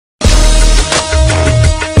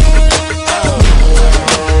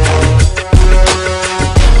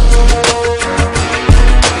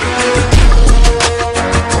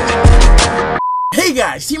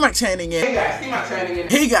signing in. Hey guys, TMak signing in.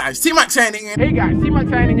 Hey guys, TMak signing in. Hey guys, TMak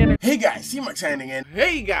signing in. Hey guys, TMak signing in.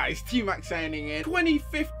 Hey guys, TMak signing in.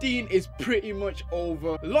 2015 is pretty much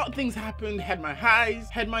over. A lot of things happened, had my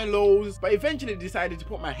highs, had my lows, but eventually decided to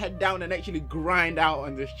put my head down and actually grind out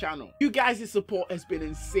on this channel. You guys' support has been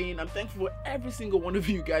insane. I'm thankful for every single one of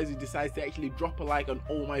you guys who decides to actually drop a like on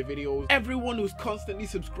all my videos, everyone who's constantly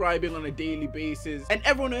subscribing on a daily basis, and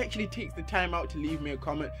everyone who actually takes the time out to leave me a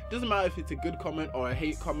comment. Doesn't matter if it's a good comment or a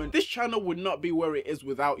hate comment, this channel would not be where it is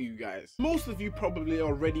without you guys. Most of you probably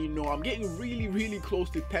already know I'm getting really close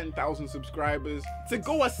to 10,000 subscribers. It's a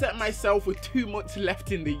goal I set myself with 2 months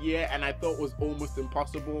left in the year and I thought was almost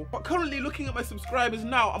impossible. But currently looking at my subscribers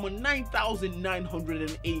now, I'm on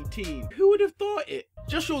 9,918. Who would have thought it?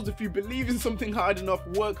 Just shows if you believe in something hard enough,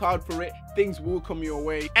 work hard for it, things will come your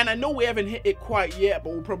way. And I know we haven't hit it quite yet,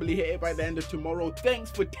 but we'll probably hit it by the end of tomorrow. Thanks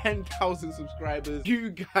for 10,000 subscribers. You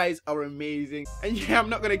guys are amazing. And yeah, I'm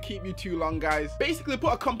not gonna keep you too long, guys. Basically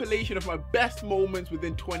put a compilation of my best moments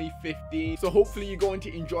within 2015. So hopefully you're going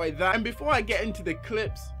to enjoy that. And before I get into the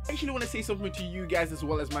clips, I actually want to say something to you guys as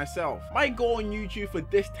well as myself. My goal on YouTube for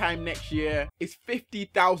this time next year is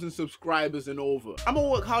 50,000 subscribers and over. I'm gonna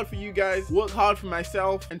work hard for you guys, work hard for myself,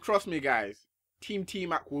 and trust me guys, Team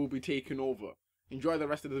TMak will be taking over. Enjoy the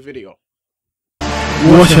rest of the video.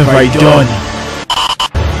 What have I done?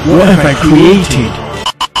 What have I created?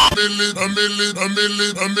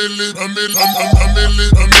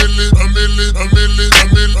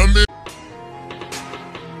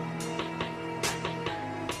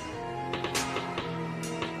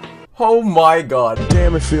 Oh my god.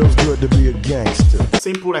 Damn, it feels good to be a gangster.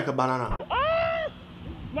 Simple like a banana.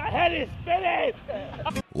 My head is spinning!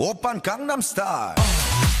 Open Gangnam Style.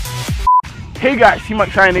 Hey guys,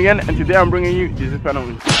 TMak signing in, and today I'm bringing you this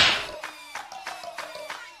penalty.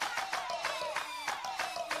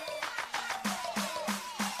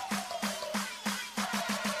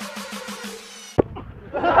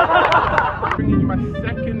 Bringing you my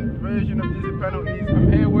second version of these penalties. I'm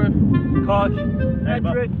here with Koch,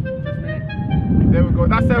 Edric. There we go,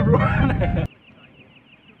 that's everyone.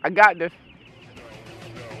 I got this.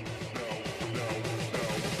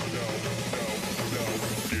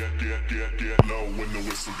 Get low when the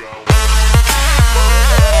whistle goes.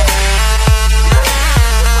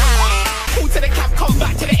 Pull to the cap, come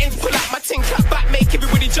back to the end, pull out my ting, clap back, make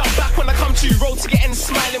everybody jump back when I come to you, roll to get in,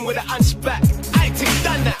 smiling with an hunchback. Acting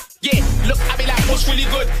done that, yeah. Look at me like, what's really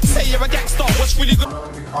good? Say you're a gangster, what's really good?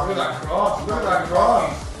 Look at that cross, look at that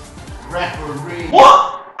cross. Referee.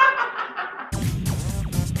 What?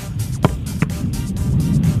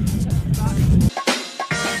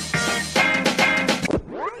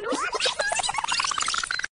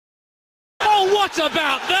 What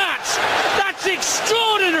about that? That's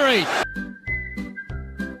extraordinary!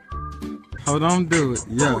 Hold on, do it.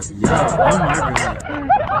 Yeah. Oh my god.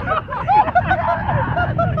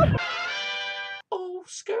 Oh,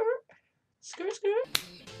 skirt.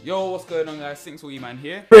 Yo, what's going on guys? Thanks for you man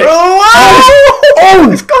here. Oh,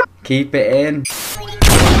 it's gone. Keep it in.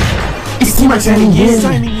 It's TMak signing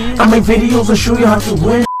in. I make videos to show you how to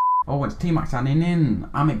win. Oh, it's TMak signing in.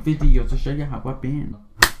 I make videos to show you how I've been.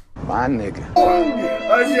 My nigga. Oh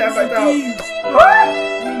yeah, my days. Oh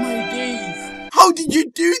my days. How did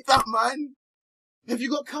you do that, man? Have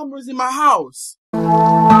you got cameras in my house? Oh,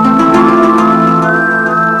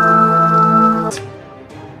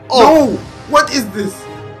 no. What is this?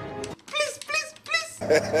 Please.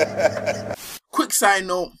 Quick side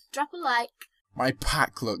note. Drop a like. My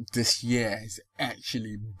pack look this year has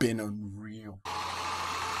actually been unreal.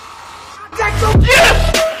 Yes!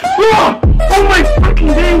 Oh my fucking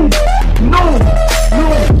days!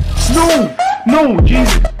 No,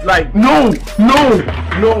 Jesus! Like, no!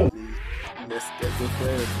 Let's get the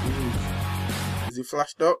first. Is it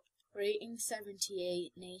flashed up? Rating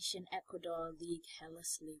 78, Nation Ecuador League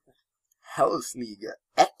Hellasliga. Hellasliga,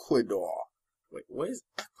 Ecuador. Wait, where's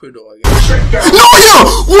Ecuador again?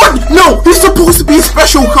 No! What? No! He's supposed to be a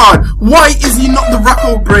special card! Why is he not the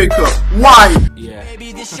record breaker? Why? Yeah.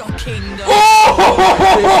 Baby, this your kingdom. Oh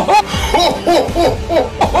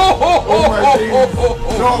my days.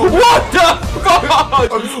 No. What the fuck?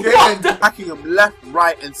 I'm scared. Packing him left,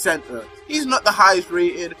 right, and center. He's not the highest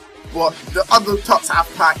rated, but the other tops I've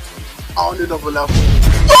packed are on another level.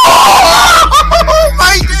 Oh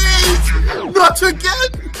my days! Not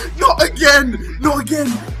again! No.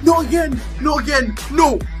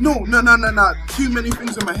 Too many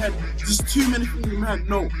things in my head. Just too many things in my head.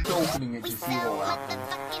 No. Opening it to see what happens.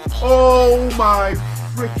 Oh my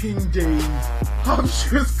freaking days. I'm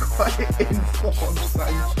just quite informed,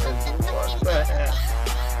 Sanchez. What the heck?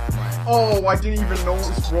 Oh, I didn't even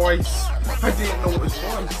notice Royce. I didn't notice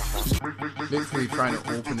Royce. Literally trying to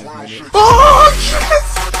open his minute. Oh,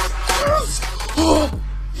 yes! Yes! Oh,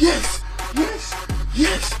 yes! Yes!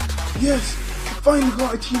 Yes! Yes! Finally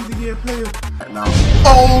got a Team of the Year player. Now,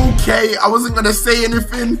 okay, I wasn't gonna say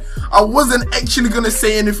anything. I wasn't actually gonna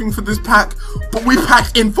say anything for this pack, but we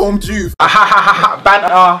packed Informed Youth.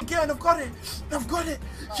 Banter. Again, I've got it. I've got it.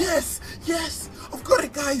 Yes, yes, I've got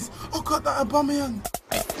it, guys. I've got that Aubameyang.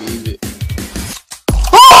 Leave it.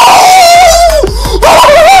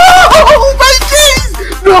 Oh my days!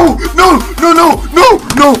 No, no, no, no, no,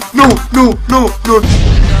 no, no, no, no, no.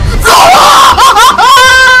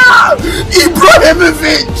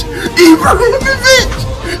 Ibrahimovic! Ibrahimovic!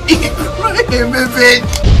 Ibrahimovic!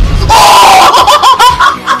 Oh!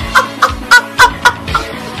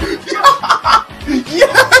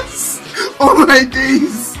 Yes! Oh my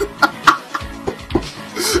days!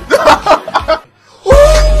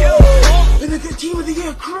 Oh! And I get Team of the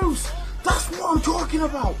Year Cruz! That's what I'm talking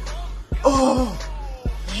about! Oh!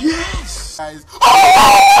 Yes! Guys.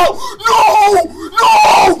 Oh! No!